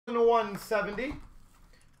170.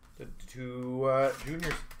 The two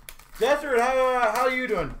juniors. Desert, how you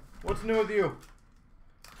doing? What's new with you?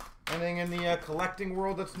 Anything in the collecting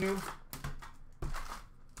world that's new?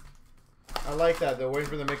 I like that though. Waiting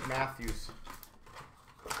for the Mick Matthews.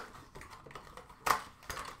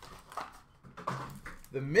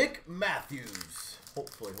 The Mick Matthews.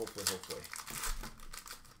 Hopefully.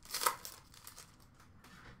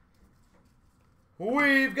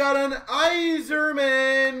 We've got an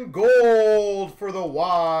Iserman gold for the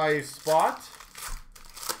Y spot.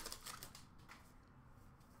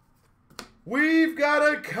 We've got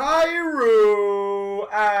a Cairo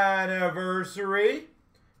anniversary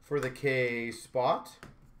for the K spot.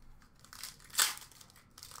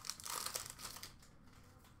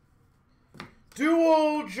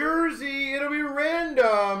 Dual jersey. It'll be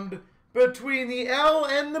randomed between the L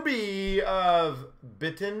and the B of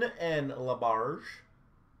Bitton and Labarge.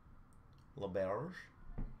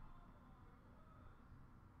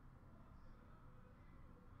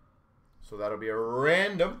 So that'll be a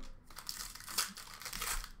random.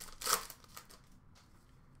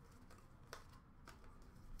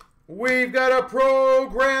 We've got a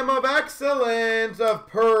program of excellence of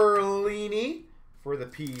Perlini for the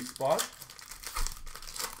P spot.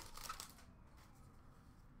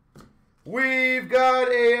 We've got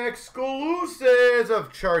a exclusives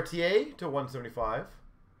of Chartier to 175.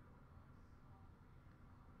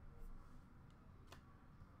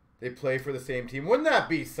 They play for the same team. Wouldn't that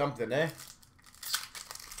be something, eh?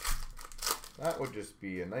 That would just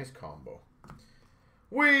be a nice combo.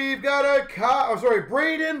 We've got a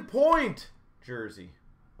Braden Point jersey.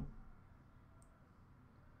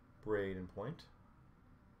 Braden Point.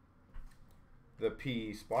 The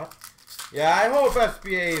P spot. Yeah, I hope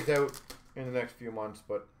SBA is out in the next few months,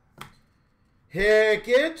 but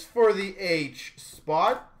Hickett for the H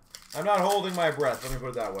spot. I'm not holding my breath. Let me put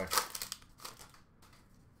it that way.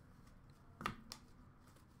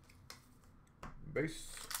 Base.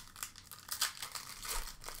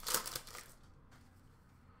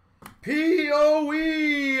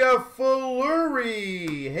 POE of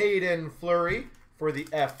Fleury. Hayden Fleury for the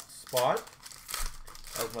F spot.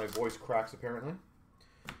 As my voice cracks, apparently.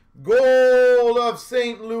 Gold of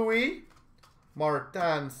St. Louis.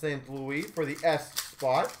 Martin St. Louis for the S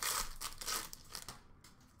spot.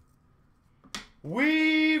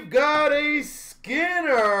 We've got a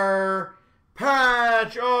Skinner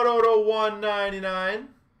patch auto to 199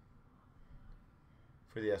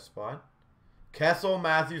 for the S spot. Kessel,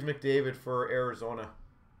 Matthews, McDavid for Arizona.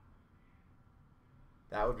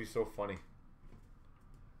 That would be so funny.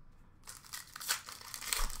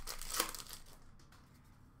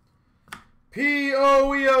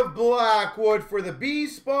 POE of Blackwood for the B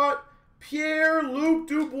spot. Pierre-Luc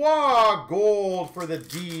Dubois, gold for the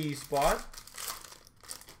D spot.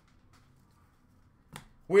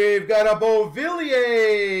 We've got a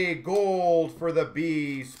Beauvillier, gold for the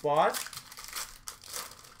B spot.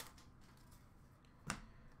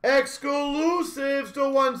 Exclusives to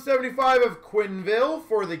 175 of Quinville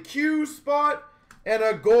for the Q spot. And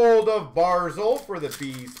a gold of Barzal for the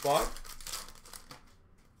B spot.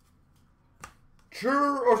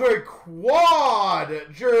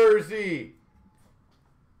 Quad jersey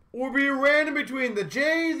will be random between the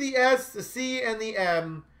J, the S, the C, and the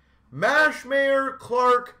M. Mashmare,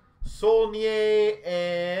 Clark, Saulnier,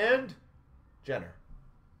 and Jenner.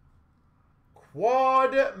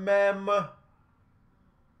 Quad Mem.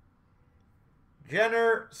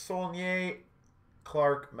 Jenner, Saulnier,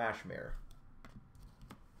 Clark, Mashmare.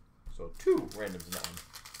 So 2 randoms in that one.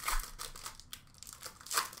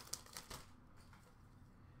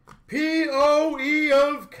 POE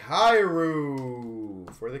of Cairo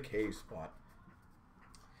for the K spot.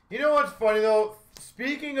 You know what's funny though?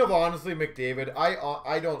 Speaking of honestly McDavid,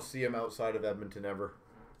 I don't see him outside of Edmonton ever.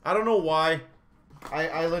 I don't know why.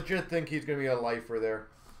 I legit think he's going to be a lifer there.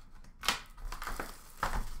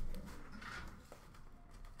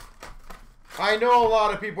 I know a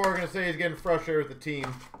lot of people are going to say he's getting frustrated with the team.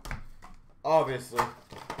 Obviously.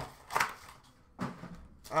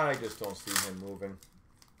 I just don't see him moving.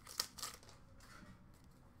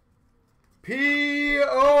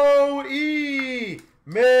 POE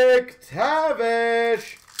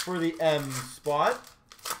McTavish for the M spot.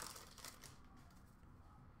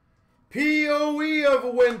 POE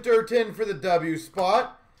of Winterton for the W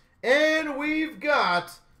spot. And we've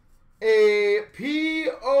got a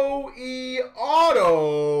POE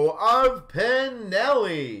auto of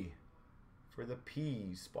Pinelli for the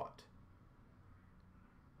P spot.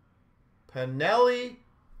 Pinelli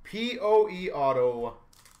POE auto.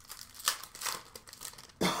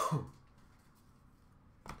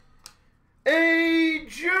 A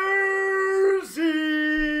jersey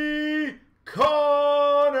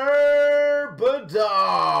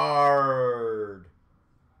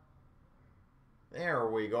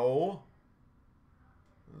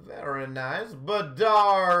guys.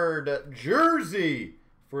 Bedard jersey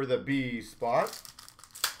for the B spot.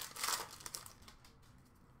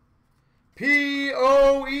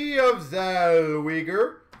 POE of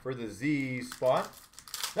Zellweger for the Z spot.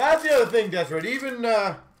 That's the other thing, Desperate. Even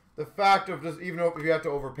the fact of just, even if you have to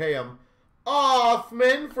overpay him,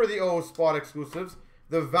 Hoffman for the O spot exclusives.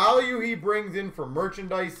 The value he brings in for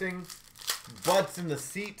merchandising, butts in the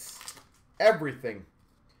seats, everything.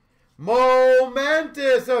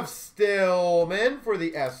 Momentous of Stillman for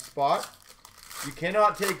the S spot. You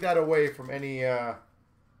cannot take that away from any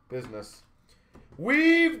business.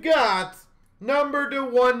 We've got number to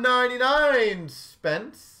 199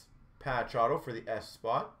 Spence patch auto for the S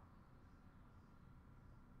spot.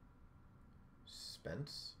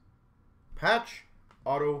 Spence patch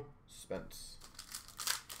auto Spence.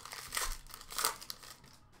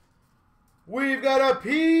 We've got a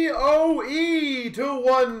POE to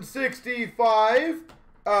 165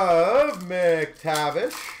 of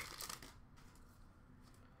McTavish.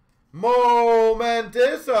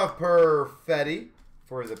 Momentous of Perfetti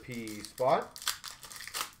for the P spot.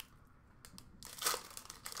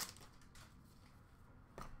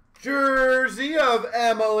 Jersey of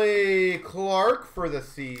Emily Clark for the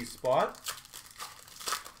C spot.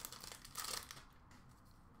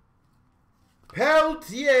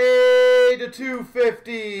 Peltier to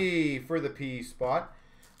 250 for the P spot.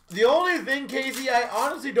 The only thing, Casey, I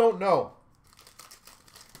honestly don't know.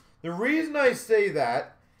 The reason I say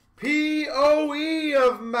that, POE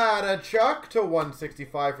of Matachuk to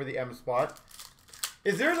 165 for the M spot,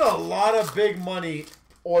 is there's a lot of big money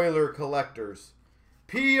Oiler collectors.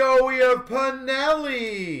 POE of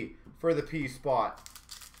Pinelli for the P spot.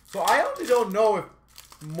 So I honestly don't know if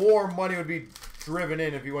more money would be driven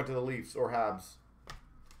in if you went to the Leafs or Habs.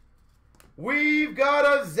 We've got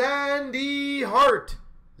a Zandy Hart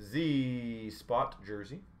Z spot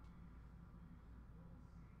jersey.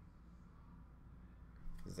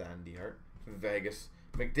 Zandy Hart. Vegas.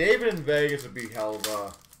 McDavid in Vegas would be hell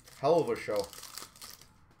of a show.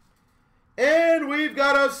 And we've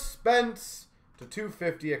got a Spence to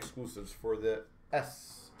 250 exclusives for the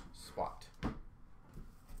S spot.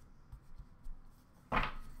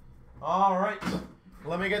 All right,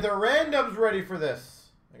 let me get the randoms ready for this.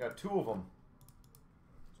 I got 2 of them.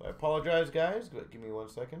 So I apologize, guys. Give me 1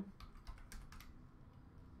 second.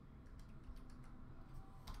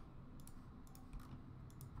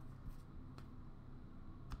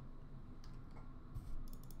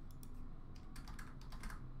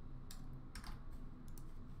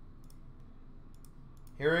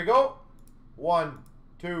 Here we go. 1,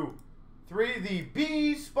 2, 3. The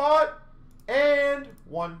B spot. And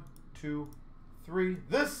 1, 2, 3.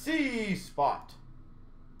 The C spot.